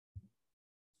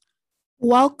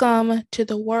Welcome to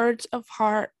the Words of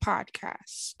Heart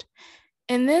podcast.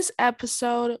 In this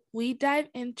episode, we dive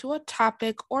into a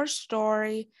topic or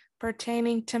story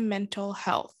pertaining to mental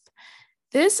health.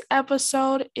 This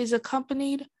episode is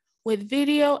accompanied with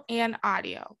video and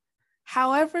audio.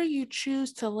 However you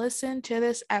choose to listen to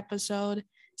this episode,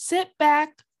 sit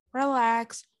back,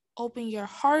 relax, open your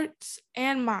hearts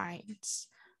and minds.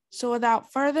 So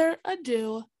without further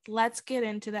ado, let's get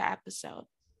into the episode.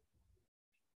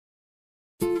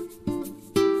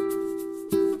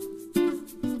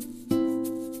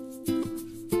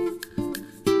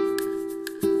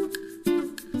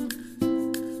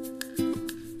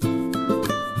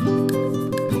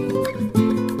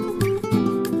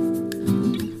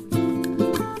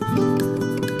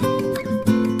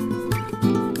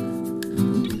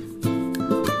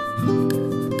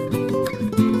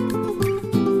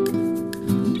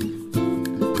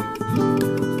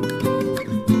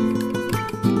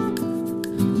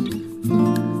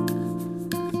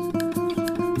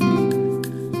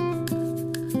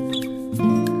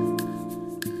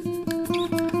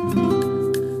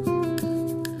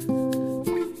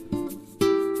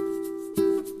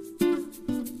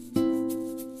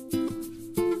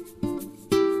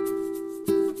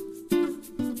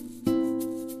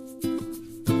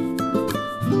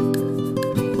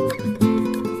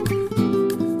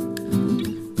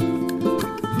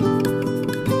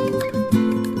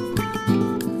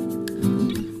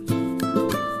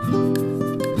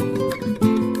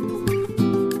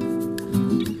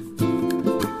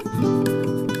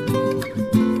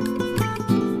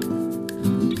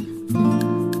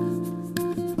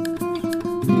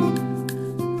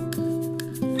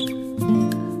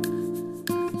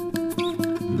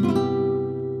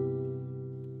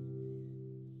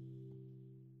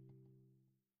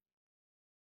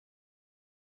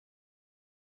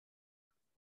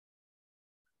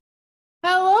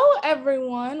 Hello,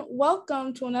 everyone.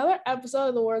 Welcome to another episode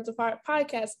of the Words of Heart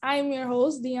podcast. I am your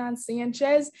host, Dion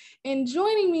Sanchez, and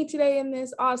joining me today in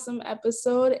this awesome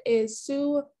episode is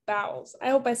Sue Bowles.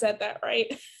 I hope I said that right.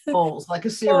 Bowles, like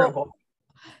a cereal bowl.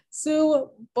 Sue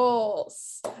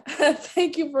Bowles.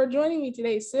 Thank you for joining me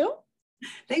today, Sue.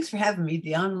 Thanks for having me,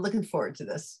 Dion. I'm looking forward to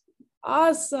this.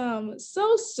 Awesome.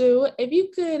 So, Sue, if you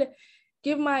could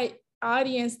give my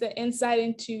audience the insight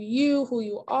into you, who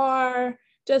you are,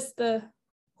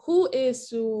 who is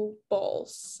Sue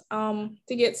Bowles? To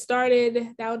get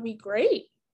started, that would be great.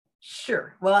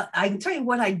 Sure. Well, I can tell you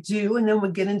what I do, and then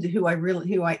we'll get into who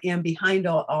I am behind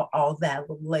all that a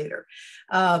little later.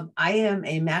 I am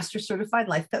a master certified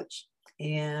life coach,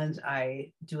 and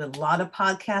I do a lot of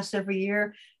podcasts every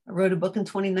year. I wrote a book in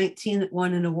 2019 that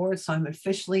won an award, so I'm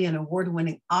officially an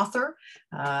award-winning author.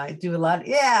 I do a lot.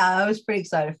 I was pretty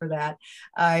excited for that.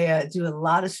 I do a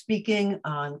lot of speaking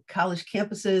on college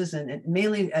campuses, and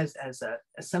mainly as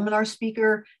a seminar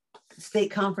speaker,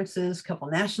 state conferences, a couple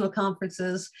national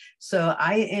conferences. So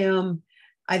I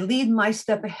lead My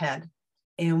Step Ahead,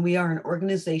 and we are an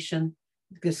organization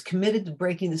that's committed to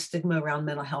breaking the stigma around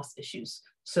mental health issues.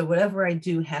 So whatever I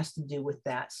do has to do with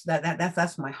that. So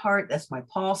that's my heart, that's my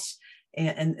pulse.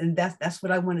 And that's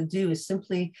what I want to do, is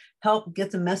simply help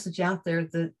get the message out there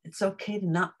that it's okay to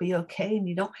not be okay, and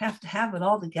you don't have to have it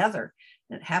all together.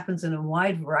 And it happens in a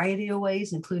wide variety of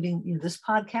ways, including this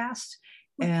podcast.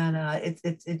 And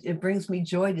it brings me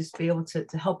joy to be able to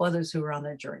help others who are on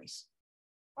their journeys.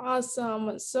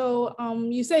 Awesome. So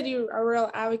you said you're a real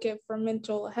advocate for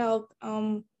mental health.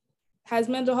 Has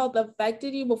mental health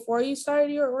affected you before you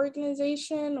started your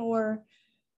organization, or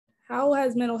how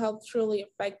has mental health truly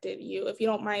affected you, if you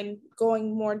don't mind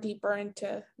going more deeper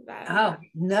into that? Oh,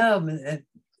 no,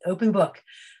 open book.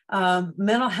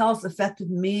 Mental health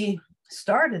affected me,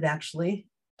 started actually,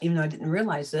 even though I didn't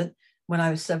realize it, when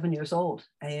I was 7 years old.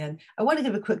 And I want to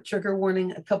give a quick trigger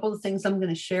warning. A couple of things I'm going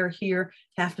to share here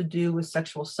have to do with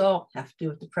sexual assault, have to do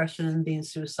with depression and being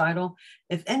suicidal.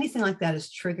 If anything like that is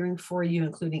triggering for you,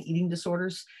 including eating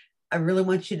disorders, I really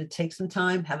want you to take some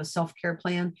time, have a self-care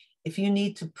plan. If you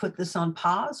need to put this on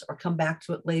pause or come back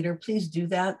to it later, please do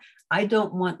that. I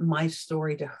don't want my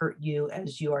story to hurt you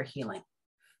as you are healing.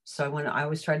 So I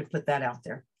always try to put that out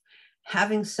there.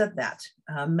 Having said that,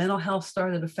 mental health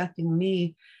started affecting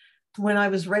me when I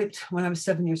was raped when I was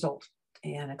 7 years old,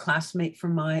 and a classmate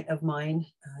of mine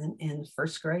in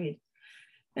first grade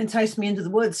enticed me into the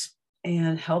woods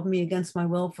and held me against my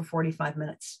will for 45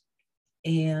 minutes.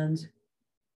 And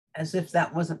as if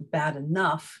that wasn't bad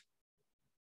enough,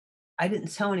 I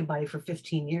didn't tell anybody for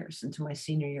 15 years into my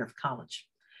senior year of college.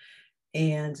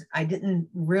 And I didn't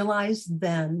realize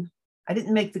then, I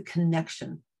didn't make the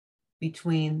connection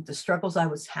between the struggles I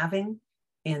was having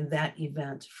and that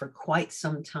event for quite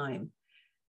some time.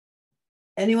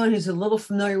 anyone who's a little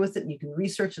familiar with it, and you can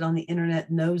research it on the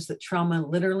internet, knows that trauma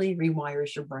literally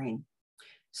rewires your brain.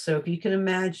 So if you can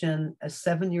imagine a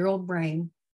 7-year-old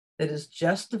brain that is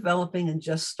just developing and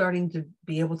just starting to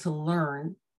be able to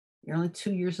learn, you're only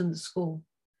 2 years into school,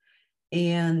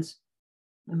 and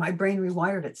my brain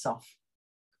rewired itself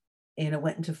and it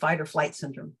went into fight or flight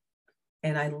syndrome.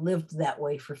 And I lived that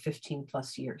way for 15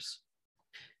 plus years.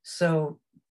 So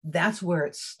that's where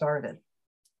it started.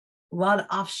 A lot of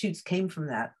offshoots came from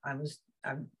that. I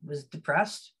was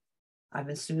depressed. I've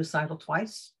been suicidal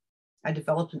twice. I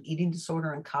developed an eating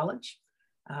disorder in college.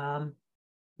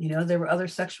 There were other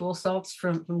sexual assaults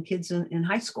from kids in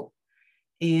high school.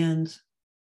 And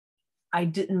I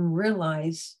didn't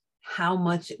realize how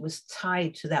much it was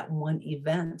tied to that one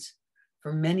event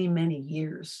for many, many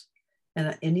years.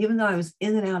 And even though I was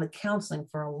in and out of counseling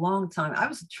for a long time, I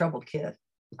was a troubled kid.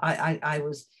 I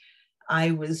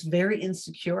was very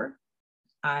insecure.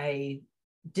 I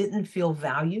didn't feel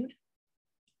valued.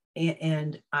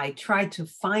 And I tried to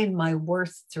find my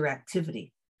worth through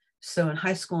activity. So in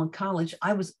high school and college,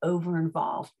 I was over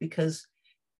involved because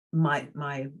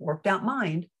my worked out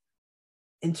mind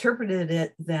interpreted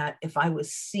it that if I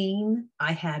was seen,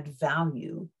 I had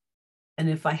value. And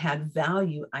if I had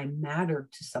value, I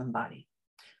mattered to somebody.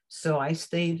 So I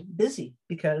stayed busy,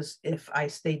 because if I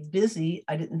stayed busy,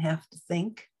 I didn't have to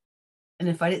think. And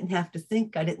if I didn't have to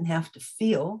think, I didn't have to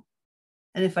feel.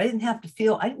 And if I didn't have to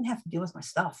feel, I didn't have to deal with my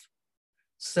stuff.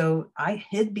 So I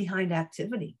hid behind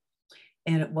activity.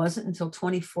 And it wasn't until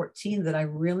 2014 that I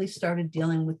really started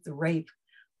dealing with the rape.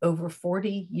 Over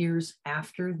 40 years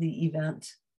after the event,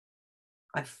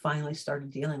 I finally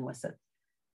started dealing with it.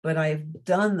 But I've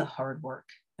done the hard work,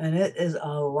 and it is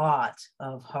a lot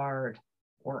of hard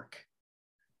work.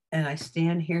 And I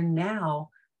stand here now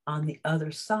on the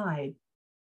other side,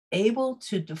 able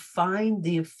to define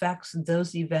the effects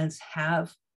those events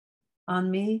have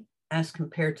on me as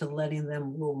compared to letting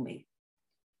them rule me.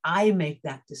 I make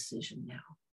that decision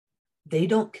now. They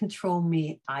don't control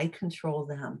me, I control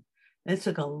them. And it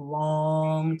took a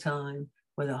long time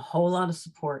with a whole lot of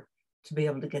support to be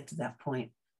able to get to that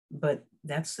point. But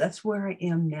that's where I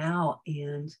am now.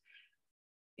 And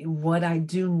what I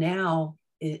do now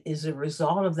is a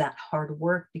result of that hard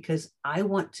work, because I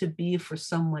want to be for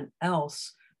someone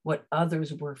else what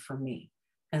others were for me.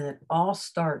 And it all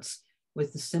starts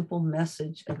with the simple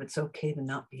message of it's okay to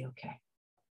not be okay.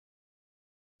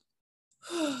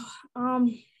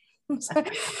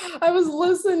 I was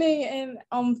listening,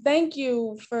 and thank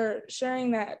you for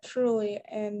sharing that, truly.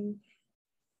 And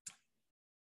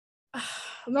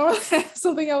no,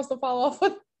 something else to follow up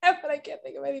with that, but I can't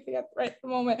think of anything at the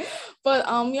moment. But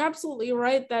you're absolutely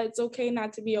right that it's okay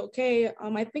not to be okay.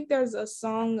 I think there's a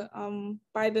song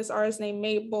by this artist named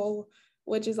Mabel,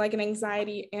 which is like an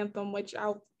anxiety anthem, which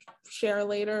I'll share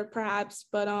later perhaps.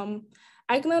 But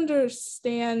I can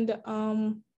understand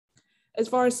as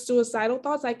far as suicidal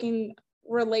thoughts, I can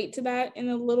relate to that in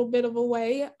a little bit of a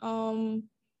way.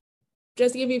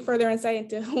 Just to give you further insight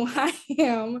into who I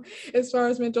am as far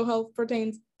as mental health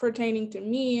pertaining to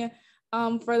me,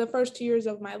 for the first 2 years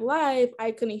of my life,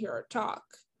 I couldn't hear her talk.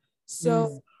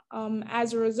 So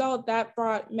as a result, that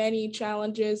brought many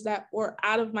challenges that were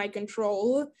out of my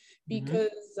control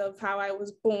because of how I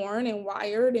was born and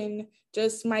wired, and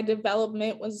just my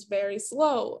development was very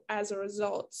slow as a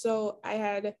result. So I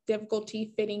had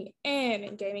difficulty fitting in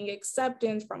and gaining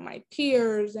acceptance from my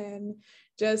peers, and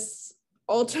just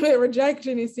ultimate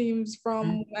rejection, it seems,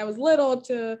 from when I was little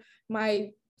to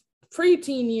my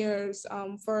preteen years,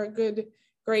 for a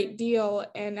great deal.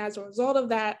 And as a result of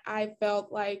that, I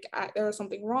felt like there was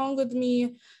something wrong with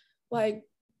me, like,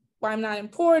 why I'm not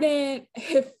important,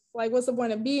 if like, what's the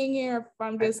point of being here if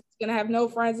I'm just gonna have no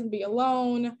friends and be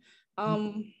alone.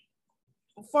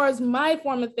 As far as my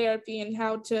form of therapy and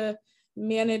how to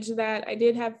manage that, I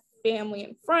did have family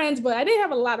and friends, but I didn't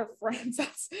have a lot of friends.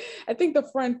 I think the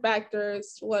friend factor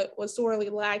is what was sorely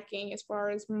lacking as far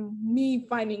as me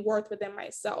finding worth within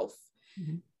myself.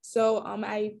 So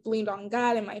I leaned on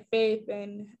God and my faith,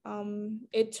 and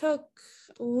it took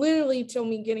literally till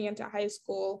me getting into high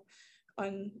school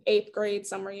on 8th grade,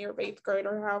 summer year of 8th grade,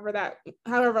 or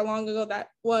however long ago that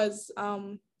was,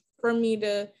 for me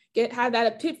to have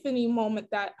that epiphany moment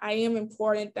that I am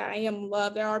important, that I am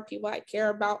loved, there are people that care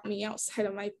about me outside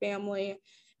of my family,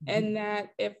 and that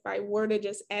if I were to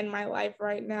just end my life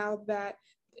right now, that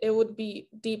it would be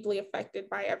deeply affected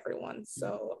by everyone.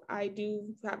 So I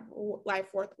do have life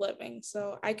worth living.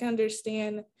 So I can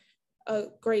understand a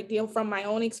great deal from my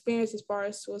own experience as far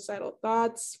as suicidal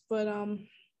thoughts, but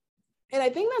and I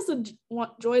think that's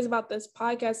what joys about this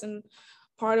podcast and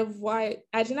part of why,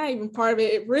 actually not even part of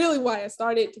it, really why I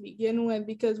started to begin with,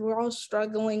 because we're all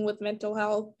struggling with mental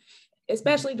health,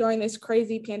 especially during this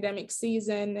crazy pandemic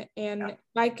season. And if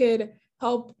I could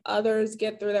help others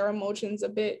get through their emotions a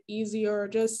bit easier,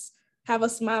 just have a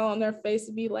smile on their face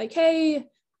to be like, hey,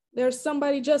 there's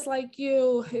somebody just like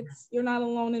you. You're not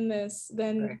alone in this.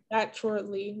 Then that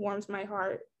truly warms my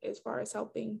heart as far as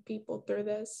helping people through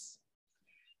this.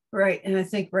 Right. And I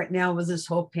think right now with this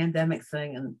whole pandemic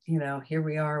thing, and, you know, here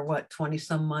we are, what, 20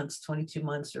 some months, 22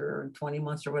 months or 20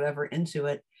 months or whatever into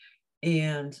it.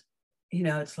 And, you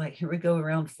know, it's like, here we go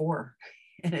around 4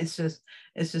 and it's just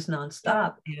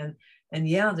nonstop. And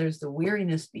yeah, there's the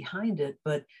weariness behind it,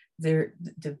 but the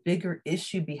bigger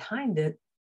issue behind it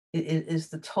is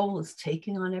the toll it's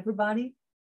taking on everybody.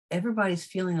 Everybody's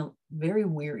feeling very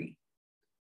weary,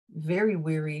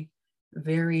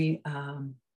 very,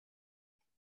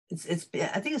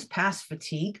 I think it's past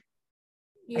fatigue.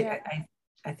 Yeah.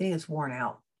 I think it's worn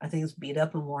out. I think it's beat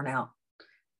up and worn out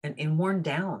and worn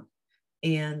down.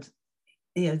 And,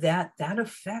 you know, that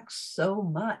affects so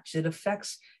much. It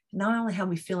affects not only how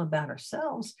we feel about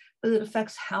ourselves, but it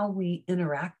affects how we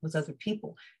interact with other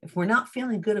people. If we're not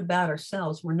feeling good about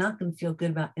ourselves, we're not going to feel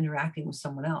good about interacting with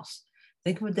someone else.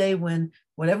 Think of a day when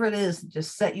whatever it is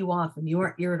just set you off and you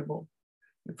aren't irritable.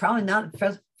 You're probably not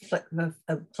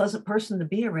a pleasant person to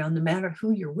be around, no matter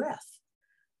who you're with.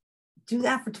 Do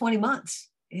that for 20 months.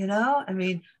 You know, I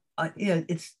mean, you know,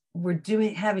 we're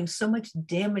having so much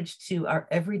damage to our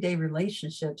everyday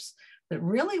relationships that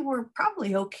really we're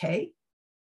probably okay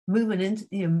moving into,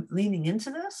 you know, leaning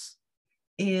into this.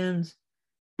 And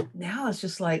now it's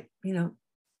just like, you know,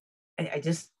 I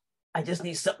just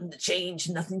need something to change.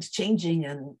 Nothing's changing.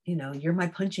 And, you know, you're my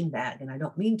punching bag and I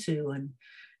don't mean to. And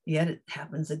yet it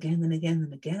happens again and again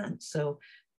and again. So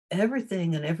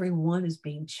everything and everyone is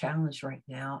being challenged right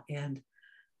now. And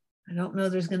I don't know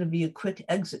there's going to be a quick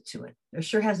exit to it. There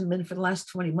sure hasn't been for the last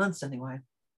 20 months anyway.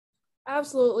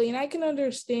 Absolutely. And I can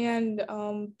understand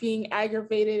being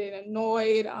aggravated and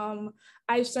annoyed.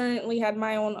 I certainly had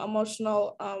my own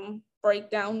emotional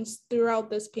breakdowns throughout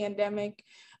this pandemic,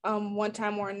 one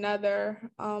time or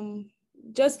another.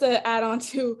 Just to add on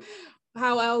to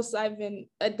how else I've been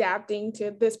adapting to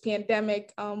this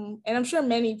pandemic. And I'm sure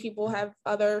many people have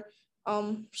other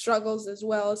struggles as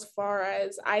well, as far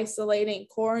as isolating,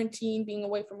 quarantine, being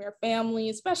away from your family,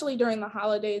 especially during the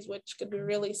holidays, which could be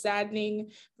really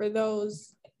saddening for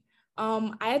those.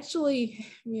 I'm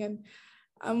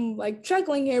like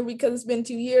chuckling here because it's been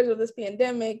 2 years of this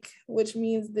pandemic, which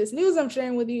means this news I'm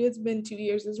sharing with you, it's been 2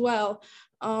 years as well.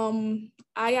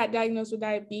 I got diagnosed with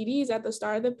diabetes at the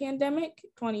start of the pandemic,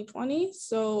 2020.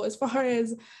 So as far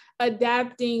as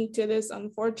adapting to this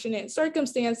unfortunate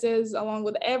circumstances, along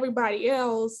with everybody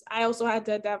else, I also had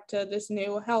to adapt to this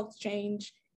new health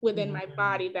change within my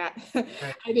body that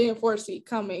I didn't foresee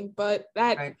coming. But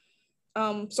that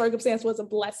circumstance was a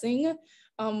blessing.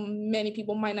 Many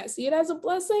people might not see it as a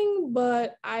blessing,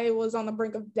 but I was on the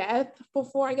brink of death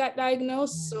before I got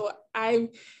diagnosed. So I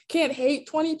can't hate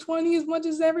 2020 as much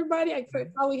as everybody. I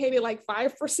probably hated like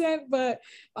 5%, but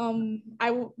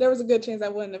there was a good chance I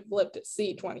wouldn't have lived to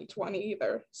see 2020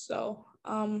 either. So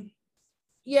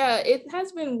yeah, it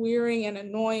has been wearing and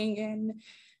annoying, and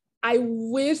I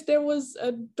wish there was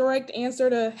a direct answer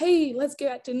to, hey, let's get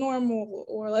back to normal,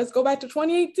 or let's go back to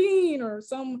 2018, or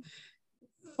some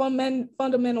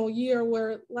fundamental year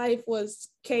where life was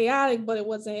chaotic, but it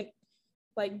wasn't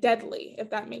like deadly, if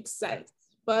that makes sense.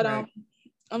 But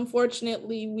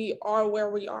unfortunately, we are where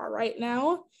we are right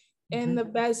now. And the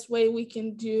best way we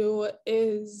can do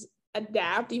is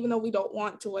adapt, even though we don't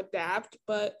want to adapt,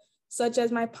 but such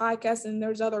as my podcast, and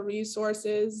there's other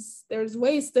resources, there's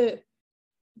ways to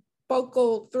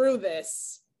buckle through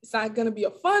this. It's not going to be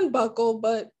a fun buckle,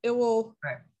 but it will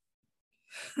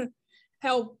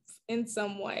help in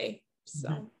some way.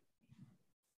 So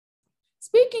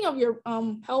speaking of your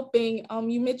helping,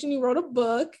 you mentioned you wrote a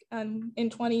book in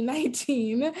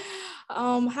 2019.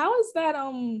 How has that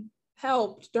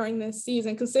helped during this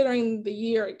season, considering the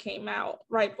year it came out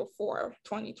right before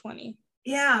 2020?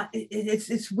 Yeah,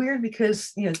 it's weird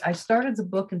because, you know, I started the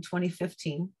book in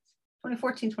 2014,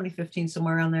 2015,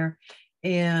 somewhere around there,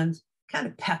 and kind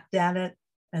of pepped at it.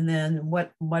 And then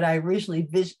what I originally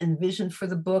envisioned for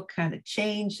the book kind of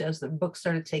changed as the book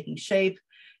started taking shape.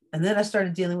 And then I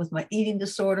started dealing with my eating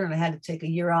disorder, and I had to take a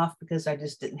year off because I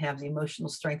just didn't have the emotional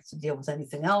strength to deal with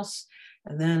anything else.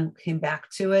 And then came back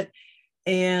to it.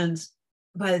 And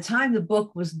by the time the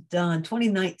book was done,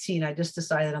 2019, I just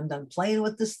decided I'm done playing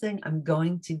with this thing. I'm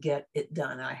going to get it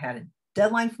done. And I had a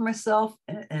deadline for myself,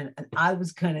 and I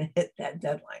was going to hit that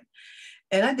deadline.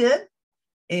 And I did.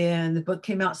 And the book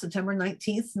came out September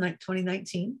 19th,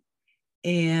 2019.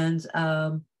 And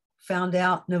found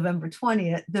out November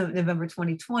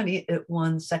 2020, it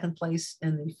won second place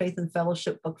in the Faith and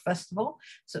Fellowship Book Festival.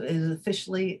 So it is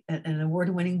officially an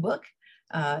award-winning book.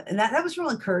 And that was real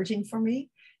encouraging for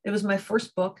me. It was my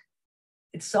first book.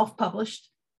 It's self-published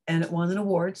and it won an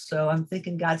award. So I'm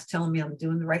thinking God's telling me I'm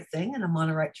doing the right thing and I'm on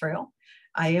the right trail.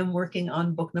 I am working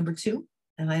on book number 2,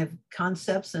 and I have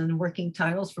concepts and working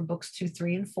titles for books 2,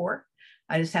 3, and 4.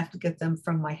 I just have to get them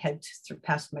from my head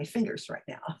past my fingers right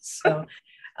now. So,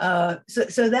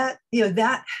 so that,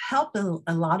 that helped in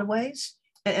a lot of ways.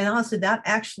 And honestly, that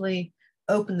actually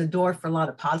opened the door for a lot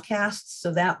of podcasts.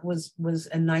 So that was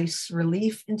a nice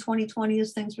relief in 2020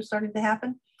 as things were starting to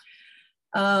happen.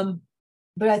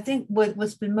 But I think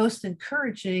what's been most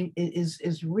encouraging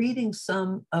is reading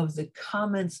some of the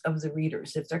comments of the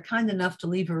readers. If they're kind enough to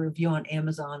leave a review on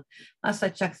Amazon, last I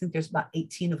checked, I think there's about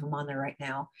 18 of them on there right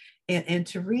now. And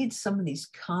to read some of these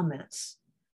comments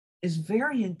is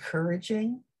very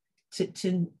encouraging to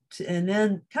and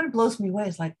then kind of blows me away.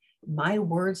 It's like, my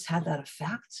words had that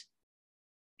effect,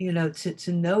 to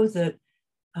know that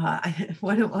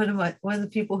one of the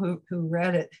people who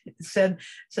read it said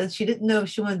she didn't know if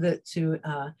she wanted to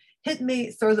hit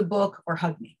me, throw the book, or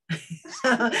hug me. So,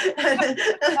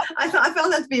 I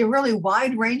found that to be a really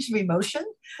wide range of emotion,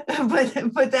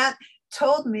 but that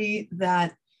told me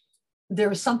that there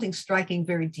was something striking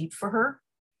very deep for her,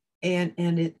 and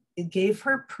it gave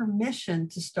her permission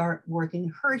to start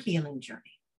working her healing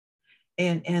journey,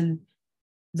 and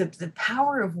the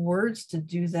power of words to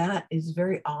do that is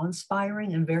very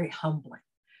awe-inspiring and very humbling.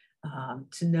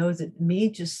 To know that me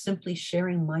just simply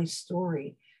sharing my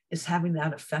story is having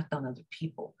that effect on other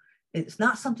people. It's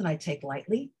not something I take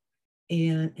lightly,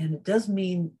 and it does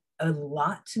mean a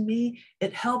lot to me.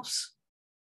 It helps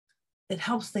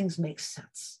things make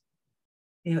sense.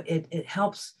 It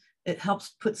helps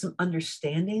put some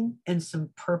understanding and some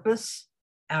purpose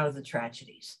out of the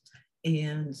tragedies.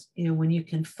 And when you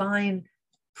can find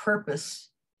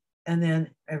purpose and then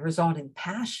a resulting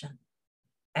passion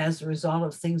as a result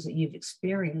of things that you've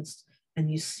experienced,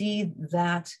 and you see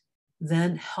that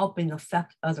then helping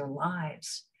affect other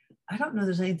lives, I don't know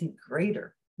there's anything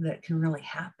greater that can really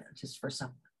happen just for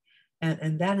someone.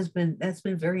 And that's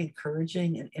been very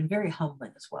encouraging and very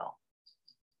humbling as well.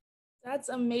 That's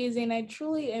amazing. I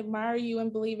truly admire you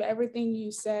and believe everything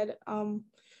you said.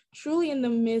 Truly, in the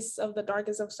midst of the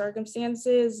darkest of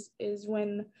circumstances is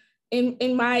when,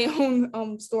 in my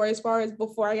own story, as far as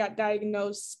before I got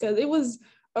diagnosed, because it was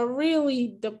a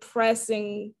really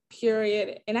depressing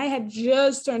period. And I had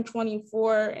just turned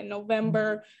 24 in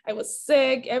November. I was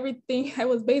sick, everything. I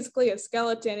was basically a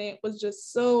skeleton. It was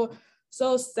just so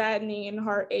saddening and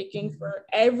heart aching for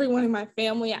everyone in my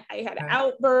family. I had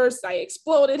outbursts. I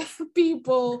exploded at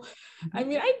people. I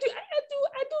mean, I do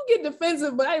get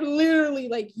defensive, but I literally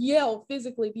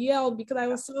physically yelled because I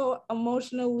was so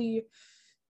emotionally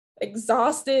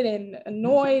exhausted and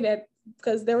annoyed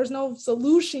because there was no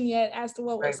solution yet as to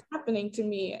what was happening to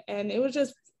me. And it was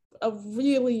just a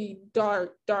really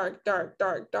dark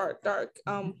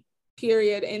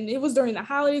period. And it was during the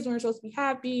holidays when we were supposed to be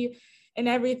happy and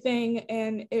everything.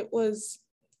 And it was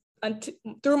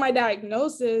through my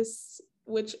diagnosis,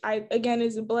 which again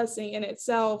is a blessing in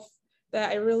itself,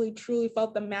 that I really truly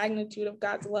felt the magnitude of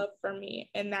God's love for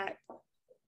me and that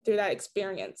through that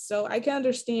experience. So I can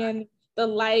understand the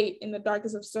light in the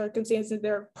darkest of circumstances,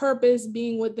 their purpose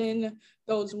being within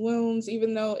those wounds,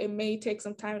 even though it may take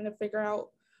some time to figure out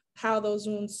how those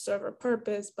wounds serve a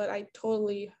purpose. But I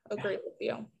totally agree with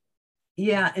you.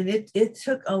 Yeah, and it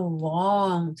took a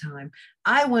long time.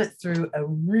 I went through a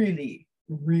really,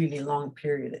 really long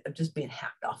period of just being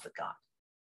hacked off of God.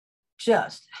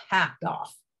 Just hacked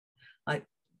off. Like,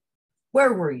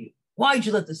 where were you? Why did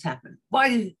you let this happen? Why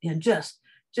did you just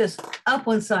up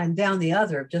one side and down the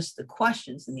other, just the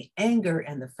questions and the anger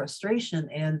and the frustration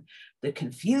and the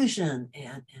confusion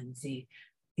and the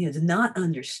the not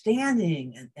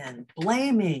understanding and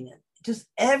blaming and just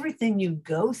everything you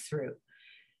go through.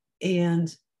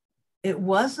 And it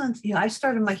wasn't, I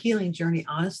started my healing journey,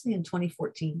 honestly, in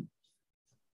 2014,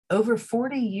 over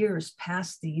 40 years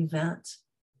past the event.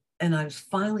 And I was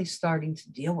finally starting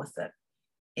to deal with it.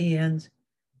 And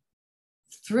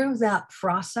through that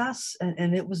process,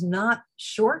 and it was not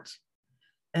short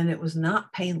and it was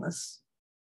not painless,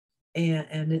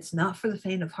 and it's not for the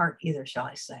faint of heart either, shall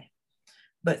I say.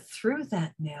 But through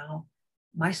that now,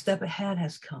 my step ahead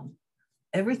has come.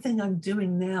 Everything I'm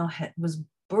doing now was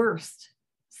birthed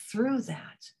through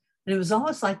that. And it was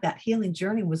almost like that healing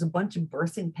journey was a bunch of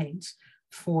birthing pains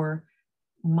for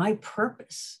my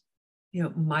purpose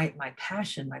my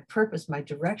passion, my purpose, my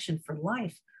direction for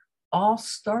life all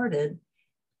started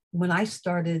when I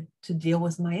started to deal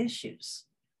with my issues.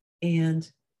 And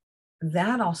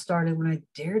that all started when I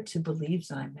dared to believe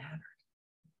that I mattered.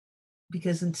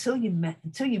 Because until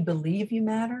you believe you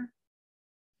matter,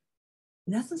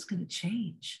 nothing's going to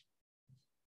change.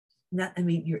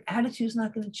 Your attitude's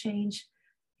not going to change.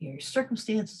 Your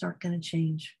circumstances aren't going to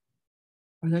change,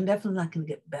 or they're definitely not going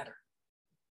to get better.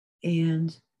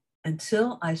 And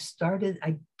until I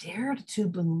dared to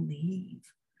believe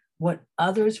what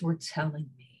others were telling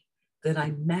me, that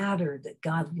I mattered, that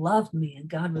God loved me, and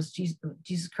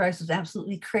Jesus Christ was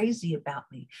absolutely crazy about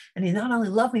me. And he not only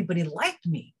loved me, but he liked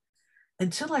me.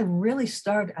 Until I really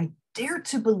started, I dared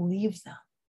to believe them.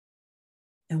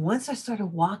 And once I started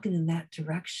walking in that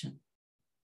direction,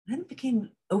 then it became,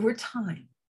 over time,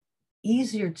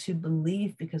 easier to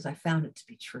believe because I found it to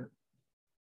be true.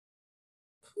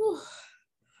 Whew.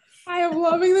 I am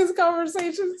loving this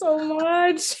conversation so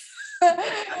much.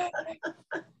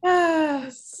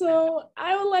 So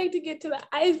I would like to get to the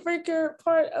icebreaker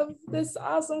part of this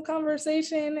awesome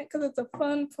conversation because it's a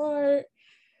fun part.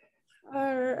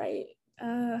 All right.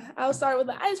 I'll start with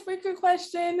the icebreaker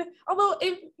question. Although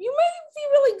if you may be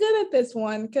really good at this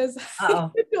one because I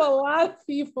do a lot of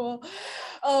people.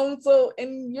 So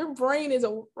and your brain is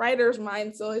a writer's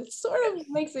mind, so it sort of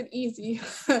makes it easy.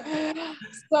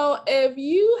 So if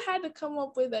you had to come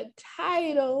up with a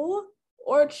title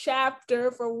or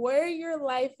chapter for where your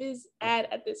life is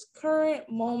at this current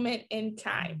moment in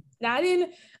time, not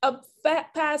in a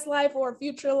past life or a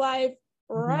future life,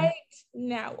 right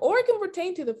now, or it can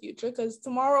pertain to the future because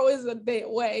tomorrow is a day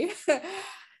away.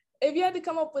 If you had to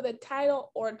come up with a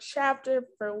title or chapter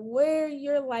for where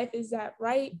your life is at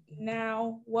right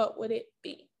now, what would it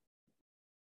be?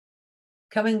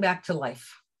 Coming back to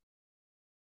life.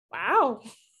 Wow.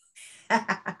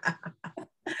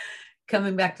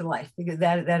 Coming back to life, because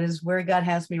that is where God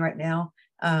has me right now.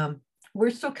 We're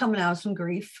still coming out of some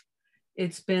grief.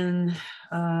 It's been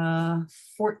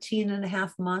 14 and a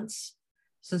half months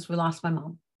since we lost my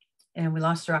mom, and we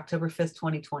lost her October 5th,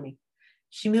 2020.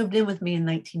 She moved in with me in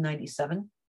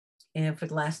 1997. And for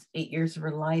the last 8 years of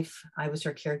her life, I was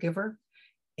her caregiver.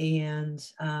 And,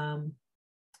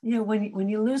 when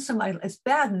you lose somebody, it's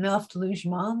bad enough to lose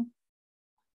your mom.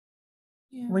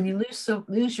 Yeah. When you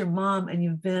lose your mom and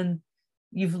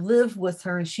you've lived with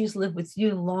her and she's lived with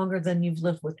you longer than you've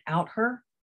lived without her,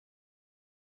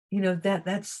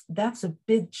 that's a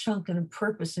big chunk and a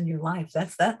purpose in your life.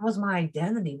 That was my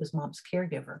identity, was mom's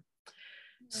caregiver.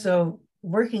 So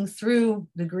working through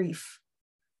the grief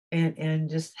and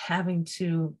just having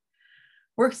to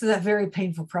work through that very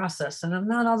painful process. And I'm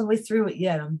not all the way through it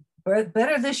yet. I'm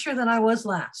better this year than I was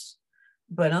last,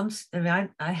 but I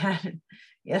had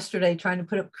yesterday trying to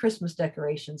put up Christmas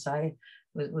decorations. I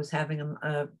was having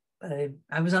I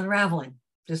was unraveling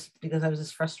just because I was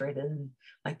just frustrated and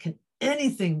like, can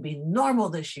anything be normal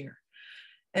this year?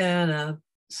 And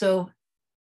so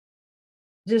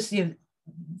just,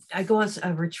 I go on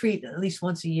a retreat at least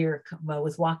once a year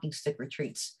with walking stick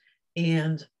retreats.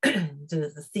 And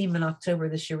the theme in October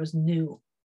this year was new.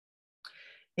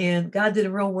 And God did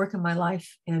a real work in my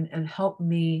life and helped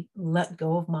me let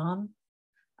go of mom.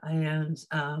 And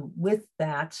with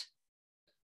that,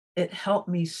 it helped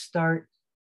me start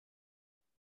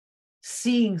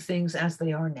seeing things as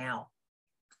they are now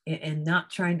and not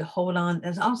trying to hold on.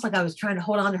 It's almost like I was trying to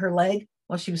hold on to her leg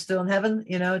while she was still in heaven,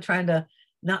 trying to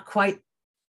not quite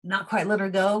let her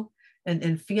go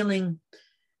and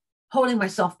holding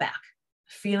myself back,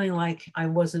 feeling like I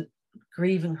wasn't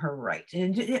grieving her right.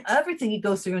 And everything you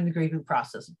go through in the grieving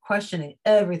process, questioning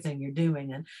everything you're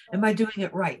doing. And am I doing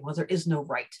it right? Well, there is no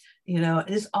right, it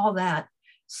is all that.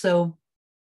 So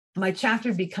my chapter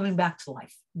would be coming back to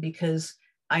life, because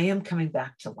I am coming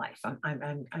back to life.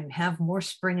 I have more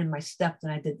spring in my step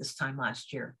than I did this time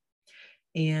last year.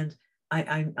 And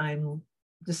I'm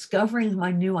discovering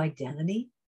my new identity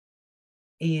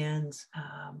and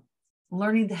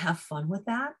learning to have fun with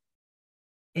that,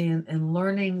 and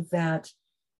learning that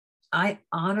I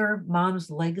honor mom's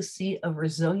legacy of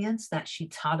resilience that she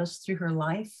taught us through her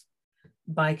life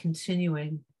by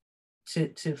continuing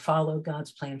to follow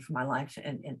God's plan for my life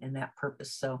and that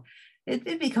purpose. So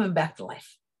it'd be coming back to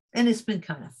life, and it's been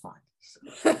kind of fun.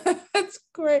 So. That's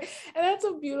great. And that's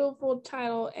a beautiful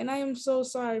title. And I am so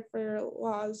sorry for your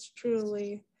loss,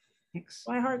 truly. Thanks.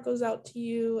 My heart goes out to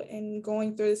you and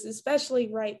going through this,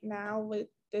 especially right now with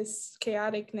this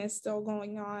chaoticness still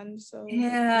going on. So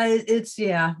yeah,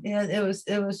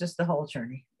 it was just the whole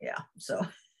journey. Yeah. So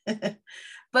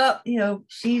But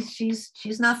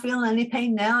she's not feeling any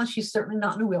pain now. She's certainly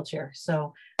not in a wheelchair.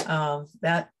 So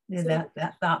that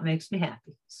thought makes me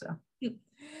happy. So.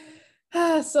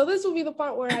 So this will be the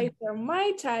part where I share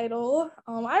my title.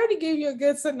 I already gave you a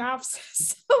good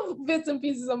synopsis of bits and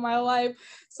pieces of my life.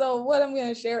 So what I'm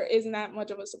going to share isn't that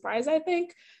much of a surprise, I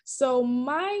think. So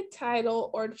my title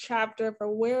or chapter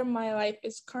for where my life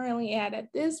is currently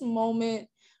at this moment,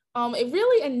 it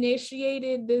really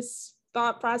initiated this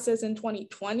thought process in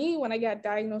 2020 when I got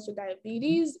diagnosed with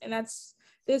diabetes. And that's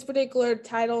this particular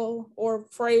title or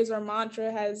phrase or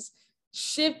mantra has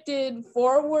shifted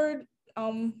forward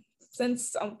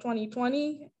since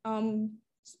 2020,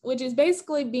 which is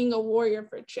basically being a warrior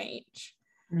for change.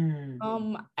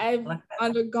 I've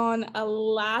undergone a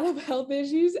lot of health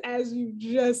issues, as you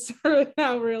just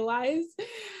now realized.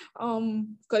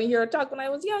 Couldn't hear or talk when I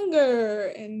was younger,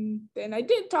 and then I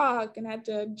did talk and had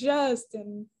to adjust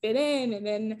and fit in. And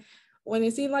then when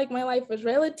it seemed like my life was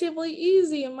relatively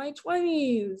easy in my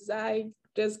 20s, I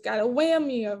just got a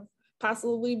whammy of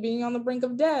possibly being on the brink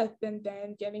of death and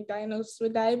then getting diagnosed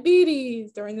with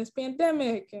diabetes during this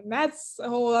pandemic. And that's a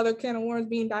whole other can of worms,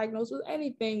 being diagnosed with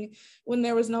anything when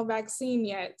there was no vaccine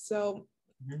yet. So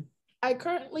I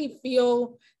currently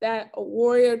feel that a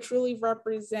warrior truly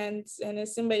represents and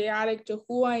is symbiotic to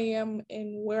who I am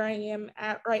and where I am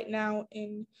at right now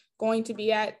and going to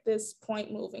be at this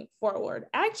point moving forward.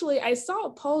 Actually, I saw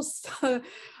a post a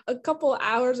couple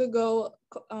hours ago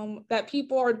that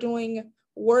people are doing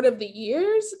word of the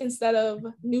years instead of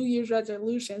New Year's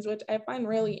resolutions, which I find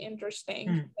really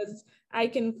interesting because I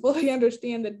can fully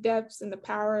understand the depths and the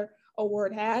power a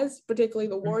word has, particularly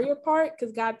the warrior part,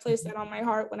 because God placed that on my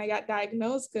heart when I got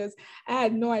diagnosed, because I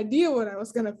had no idea what I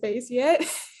was going to face yet,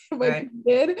 but He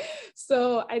did.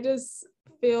 So I just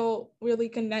feel really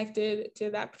connected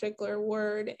to that particular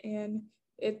word, and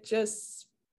it just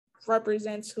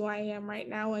represents who I am right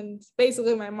now, and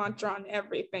basically my mantra on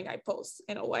everything I post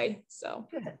in a way. So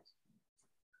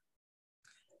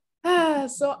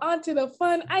so on to the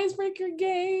fun icebreaker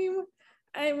game.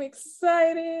 I'm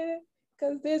excited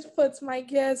because this puts my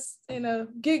guests in a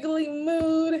giggly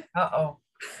mood.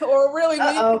 Or really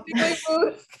giggly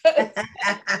mood.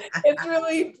 It's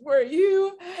really for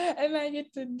you and I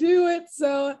get to do it.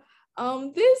 So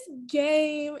this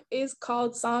game is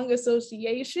called Song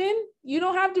Association. You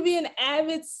don't have to be an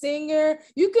avid singer.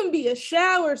 You can be a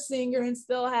shower singer and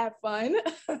still have fun.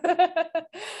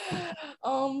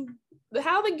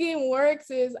 How the game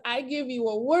works is I give you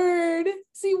a word.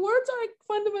 See, words are a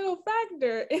fundamental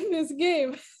factor in this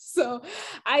game. So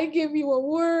I give you a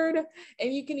word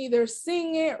and you can either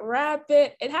sing it, rap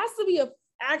it. It has to be an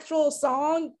actual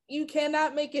song. You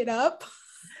cannot make it up.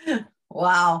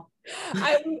 Wow.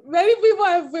 Many people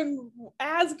have been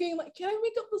asking, like, can I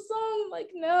make up the song? I'm like,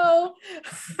 no.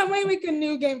 I might make a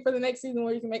new game for the next season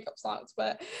where you can make up songs.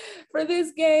 But for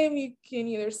this game, you can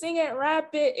either sing it, rap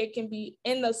it. It can be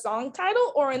in the song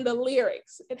title or in the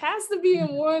lyrics. It has to be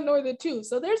in one or the two.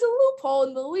 So there's a loophole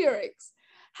in the lyrics.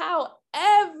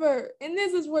 However, and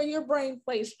this is where your brain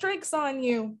plays tricks on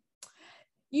you,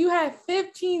 you have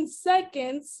 15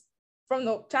 seconds from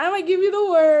the time I give you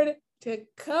the word to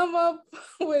come up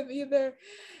with either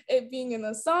it being in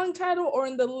the song title or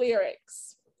in the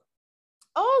lyrics.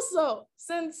 Also,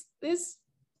 since this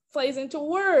plays into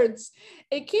words,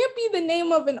 it can't be the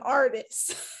name of an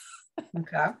artist.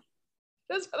 Okay.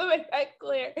 Just to make that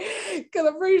clear, because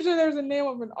I'm pretty sure there's a name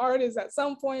of an artist at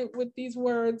some point with these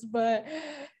words, but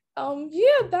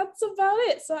yeah, that's about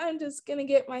it. So I'm just gonna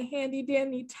get my handy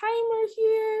dandy timer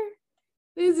here.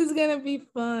 This is gonna be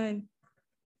fun.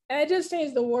 And I just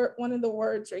changed the word, one of the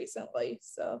words recently.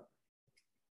 So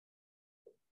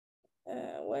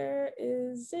where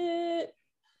is it?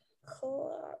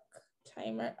 Clock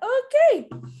timer. Okay.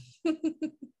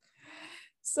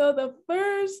 So the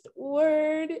first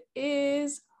word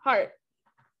is heart.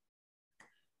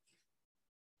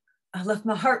 I left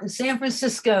my heart in San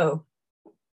Francisco.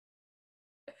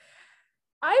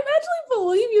 I actually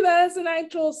believe you that it's an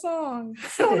actual song.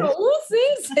 I don't know who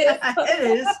sings it. It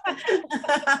is.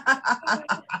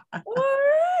 All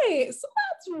right. So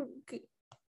that's good.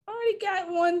 Already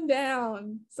got one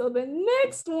down. So the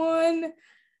next one,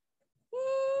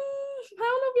 I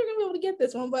don't know if you're going to be able to get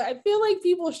this one, but I feel like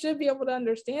people should be able to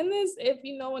understand this if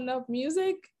you know enough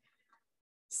music.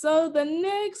 So the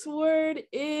next word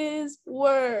is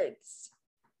words.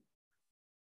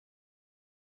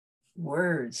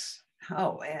 Words.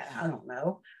 Oh, yeah, I don't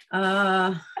know.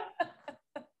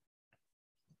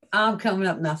 I'm coming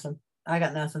up nothing. I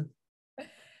got nothing.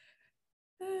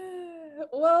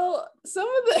 Well, some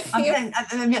of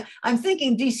the... I'm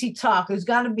thinking DC Talk. There's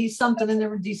got to be something in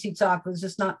there with DC Talk. It's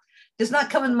just not It's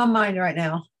not coming to my mind right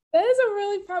now. That is a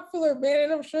really popular band,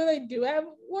 and I'm sure they do have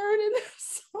a word in their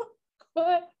song,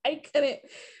 but I couldn't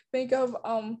think of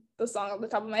the song off the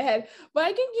top of my head. But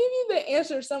I can give you the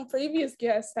answer some previous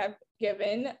guests have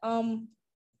given.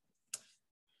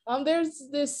 There's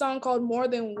this song called More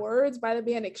Than Words by the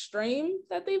band Extreme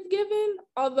that they've given,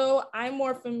 although I'm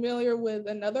more familiar with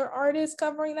another artist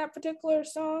covering that particular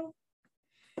song.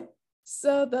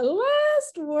 So the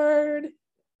last word,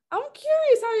 I'm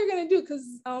curious how you're going to do, because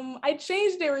I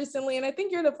changed it recently, and I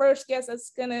think you're the first guest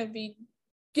that's going to be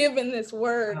given this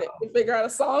word to figure out a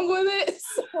song with it.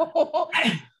 So,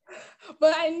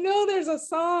 but I know there's a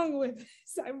song with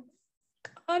this. I'm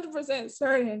 100%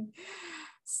 certain.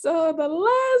 So the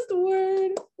last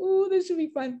word, ooh, this should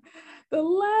be fun. The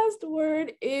last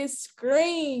word is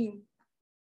scream.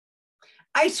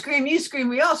 I scream, you scream,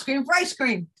 we all scream for ice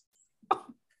cream.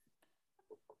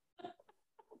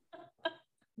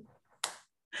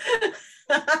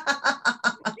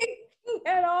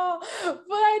 At all, but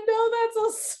I know that's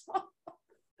a song.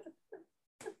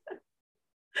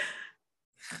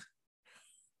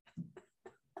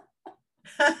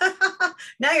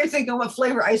 Now you're thinking, what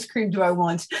flavor ice cream do I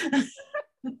want? I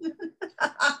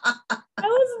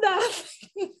was not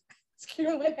thinking ice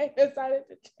cream when I decided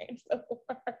to change the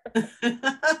word.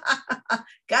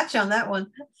 Gotcha on that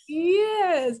one.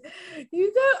 Yes,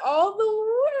 you got all the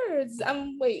words.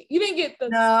 Wait, you didn't get the.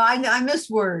 No, I missed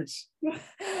words.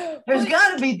 There's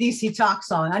got to be DC Talk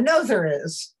song. I know there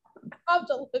is. I'll have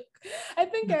to look. I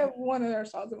think I have one of their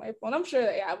songs on my phone. I'm sure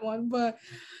they have one, but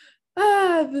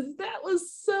that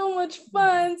was so much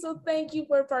fun. So thank you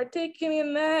for partaking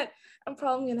in that. I'm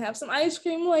probably gonna have some ice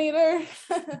cream later.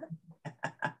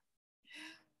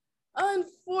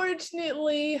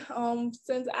 Unfortunately,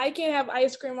 since I can't have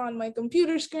ice cream on my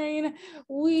computer screen,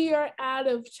 we are out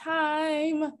of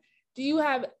time. Do you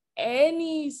have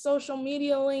any social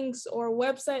media links or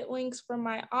website links for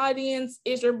my audience?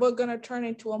 Is your book going to turn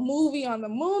into a movie on the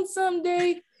moon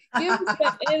someday? Give us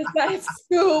that inside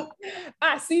scoop.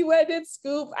 I see where I did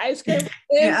scoop ice cream.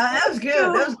 Yeah, that was good.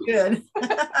 That was good.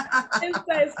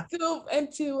 Inside scoop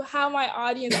into how my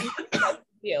audience can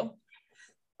you.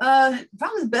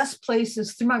 Probably the best place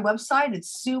is through my website.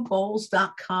 It's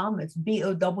SueBowles.com. It's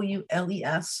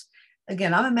BOWLES.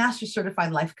 Again, I'm a master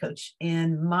certified life coach,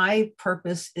 and my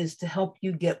purpose is to help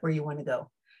you get where you want to go.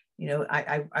 You know,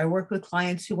 I work with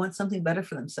clients who want something better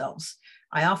for themselves.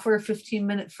 I offer a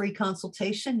 15-minute free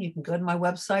consultation. You can go to my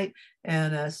website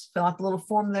and fill out the little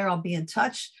form there. I'll be in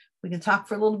touch. We can talk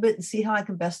for a little bit and see how I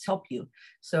can best help you.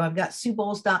 So I've got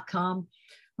SueBowles.com.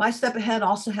 My Step Ahead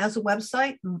also has a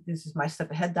website. This is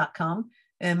mystepahead.com.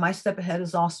 And My Step Ahead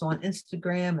is also on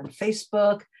Instagram and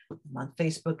Facebook. I'm on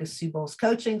Facebook as Sue Bowles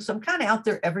Coaching. So I'm kind of out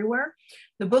there everywhere.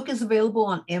 The book is available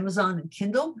on Amazon and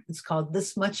Kindle. It's called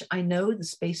This Much I Know, The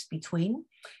Space Between.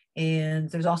 And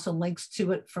there's also links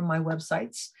to it from my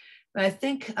websites. But I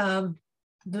think the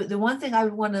one thing I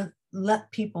would want to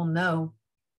let people know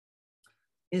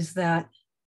is that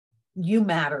you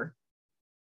matter.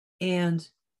 And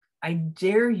I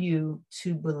dare you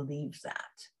to believe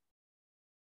that.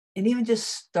 And even just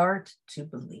start to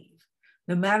believe.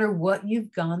 No matter what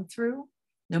you've gone through,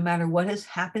 no matter what has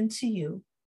happened to you,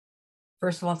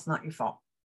 first of all, it's not your fault.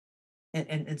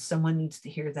 And someone needs to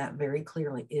hear that very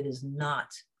clearly. It is not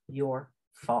your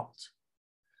fault.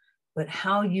 But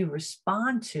how you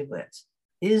respond to it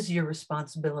is your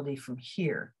responsibility from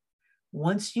here.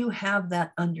 Once you have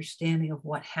that understanding of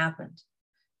what happened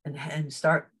and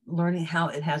start learning how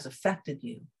it has affected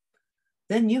you,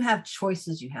 then you have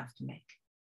choices you have to make.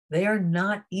 They are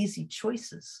not easy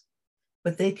choices,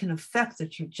 but they can affect the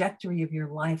trajectory of your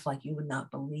life like you would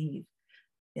not believe.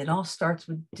 It all starts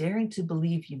with daring to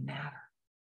believe you matter.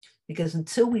 Because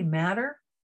until we matter,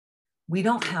 we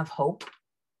don't have hope,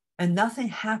 and nothing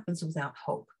happens without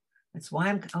hope. That's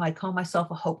why I call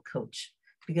myself a hope coach,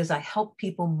 because I help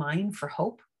people mine for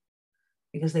hope,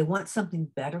 because they want something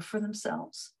better for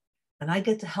themselves. And I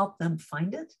get to help them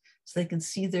find it so they can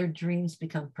see their dreams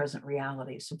become present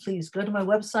reality. So please go to my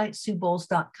website,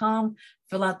 SueBowles.com,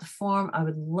 fill out the form. I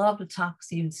would love to talk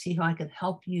to you and see how I can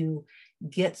help you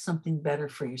get something better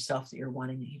for yourself that you're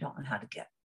wanting that you don't know how to get.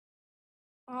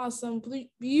 Awesome.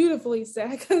 Beautifully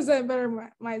said, because I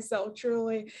better myself,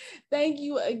 truly. Thank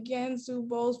you again, Sue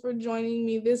Bowles, for joining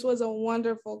me. This was a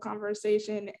wonderful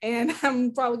conversation, and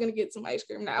I'm probably going to get some ice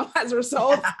cream now as a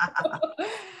result.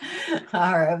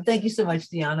 All right. Thank you so much,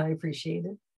 Deanna. I appreciate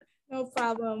it. No No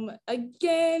problem.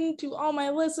 Again, to all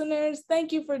my listeners,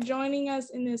 thank you for joining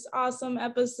us in this awesome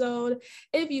episode.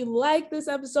 If you like this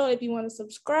episode, if you want to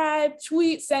subscribe,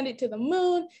 tweet, send it to the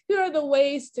moon, here are the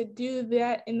ways to do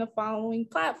that in the following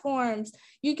platforms.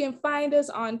 You can find us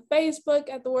on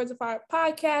Facebook at the Words of Heart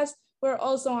Podcast. We're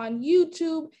also on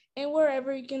YouTube and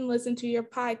wherever you can listen to your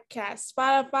podcast,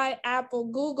 Spotify, Apple,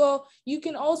 Google. You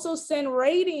can also send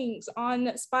ratings on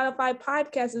Spotify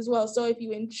podcasts as well. So if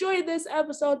you enjoyed this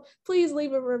episode, please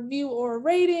leave a review or a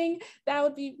rating. That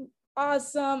would be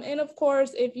awesome. And of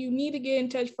course, if you need to get in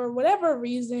touch for whatever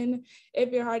reason,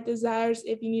 if your heart desires,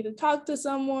 if you need to talk to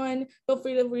someone, feel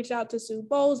free to reach out to Sue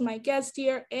Bowles, my guest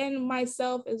here, and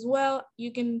myself as well.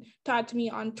 You can talk to me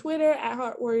on Twitter at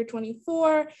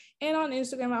HeartWarrior24 and on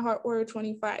Instagram at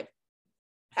HeartWarrior25.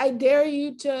 I dare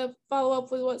you to follow up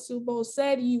with what Sue Bowles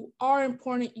said. You are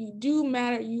important. You do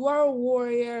matter. You are a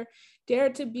warrior. Dare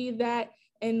to be that.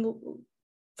 And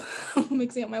I'm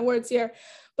mixing up my words here.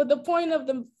 But the point of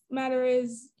the matter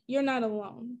is you're not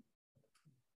alone.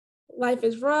 Life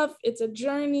is rough. It's a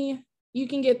journey. You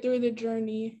can get through the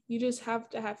journey. You just have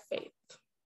to have faith.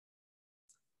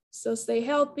 So stay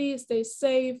healthy, stay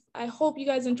safe. I hope you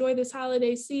guys enjoy this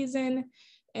holiday season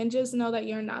and just know that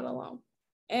you're not alone.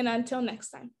 And until next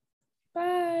time,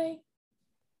 bye.